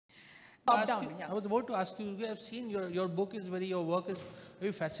I was about to ask you, we have seen your work is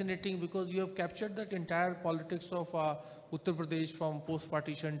very fascinating because you have captured that entire politics of Uttar Pradesh from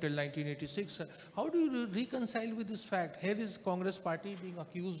post-partition till 1986. How do you reconcile with this fact? Here is Congress party being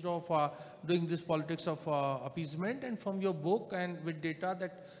accused of doing this politics of appeasement, and from your book and with data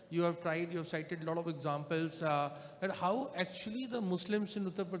that you have tried, you have cited a lot of examples that how actually the Muslims in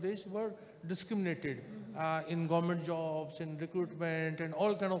Uttar Pradesh were discriminated in government jobs, in recruitment, and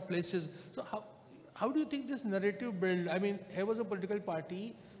all kind of places. So how do you think this narrative build? I mean, here was a political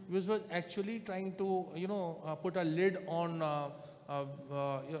party which was actually trying to, put a lid on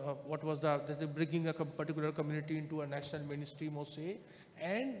what was bringing a particular community into a national mainstream or say,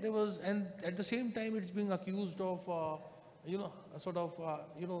 and at the same time it's being accused of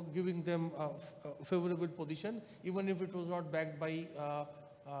giving them a favorable position, even if it was not backed by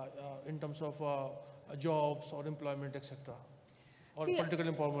in terms of jobs or employment, etc. or political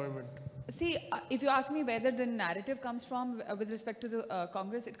empowerment. See, if you ask me whether the narrative comes from with respect to the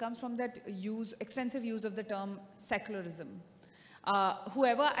Congress, it comes from that extensive use of the term secularism.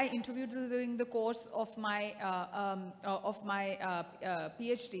 Whoever I interviewed during the course of my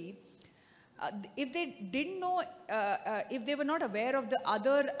PhD, if they didn't know, if they were not aware of the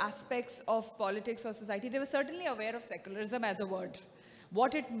other aspects of politics or society, they were certainly aware of secularism as a word.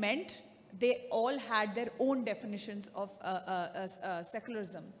 What it meant, they all had their own definitions of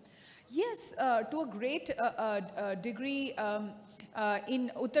secularism. Yes, to a great degree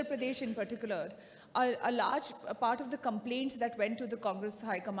in Uttar Pradesh in particular, a large part of the complaints that went to the Congress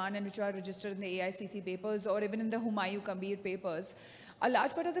High Command and which are registered in the AICC papers or even in the Humayun Kabir papers, a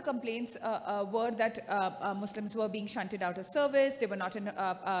large part of the complaints were that Muslims were being shunted out of service, they were not in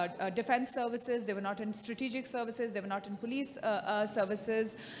defense services, they were not in strategic services, they were not in police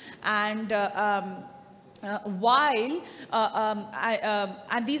services, and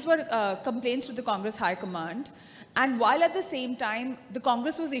and these were complaints to the Congress High Command. And while at the same time, the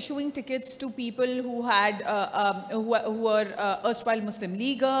Congress was issuing tickets to people who had, who were erstwhile Muslim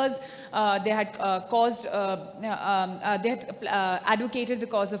leaguers, they had advocated the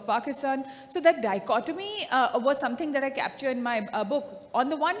cause of Pakistan. So that dichotomy was something that I capture in my book. On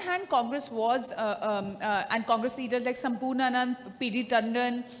the one hand, Congress was, and Congress leaders like Sampurnanand, P.D.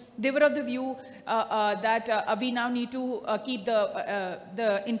 Tandon, they were of the view that we now need to keep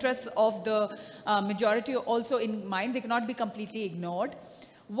the interests of the majority also in mind. They cannot be completely ignored.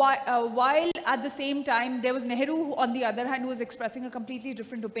 While at the same time, there was Nehru, on the other hand, who was expressing a completely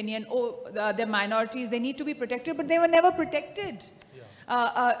different opinion. They're minorities, they need to be protected, but they were never protected.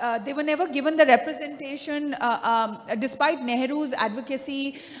 They were never given the representation, despite Nehru's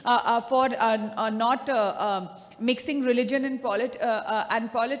advocacy for not mixing religion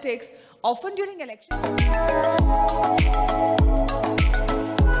and politics, often during elections.